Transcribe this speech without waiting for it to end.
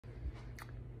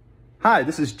Hi,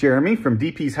 this is Jeremy from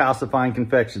DP's House of Fine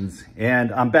Confections,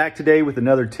 and I'm back today with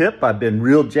another tip. I've been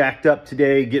real jacked up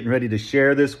today, getting ready to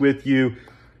share this with you.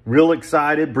 Real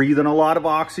excited, breathing a lot of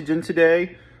oxygen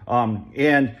today,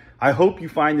 and I hope you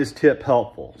find this tip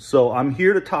helpful. So I'm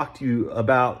here to talk to you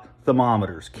about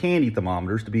thermometers, candy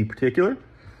thermometers to be particular.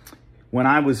 When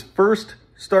I was first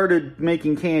started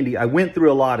making candy, I went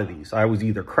through a lot of these. I was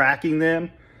either cracking them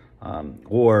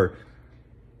or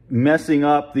messing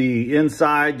up the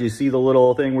inside. You see the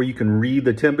little thing where you can read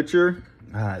the temperature?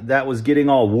 That was getting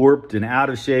all warped and out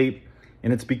of shape.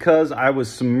 And it's because I was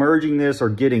submerging this or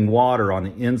getting water on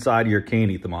the inside of your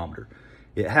candy thermometer.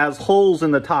 It has holes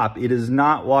in the top. It is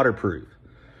not waterproof.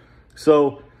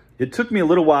 So it took me a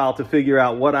little while to figure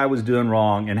out what I was doing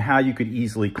wrong and how you could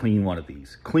easily clean one of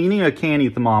these. Cleaning a candy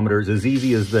thermometer is as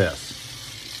easy as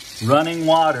this. Running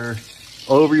water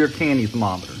over your candy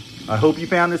thermometer. I hope you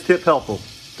found this tip helpful.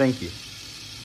 Thank you.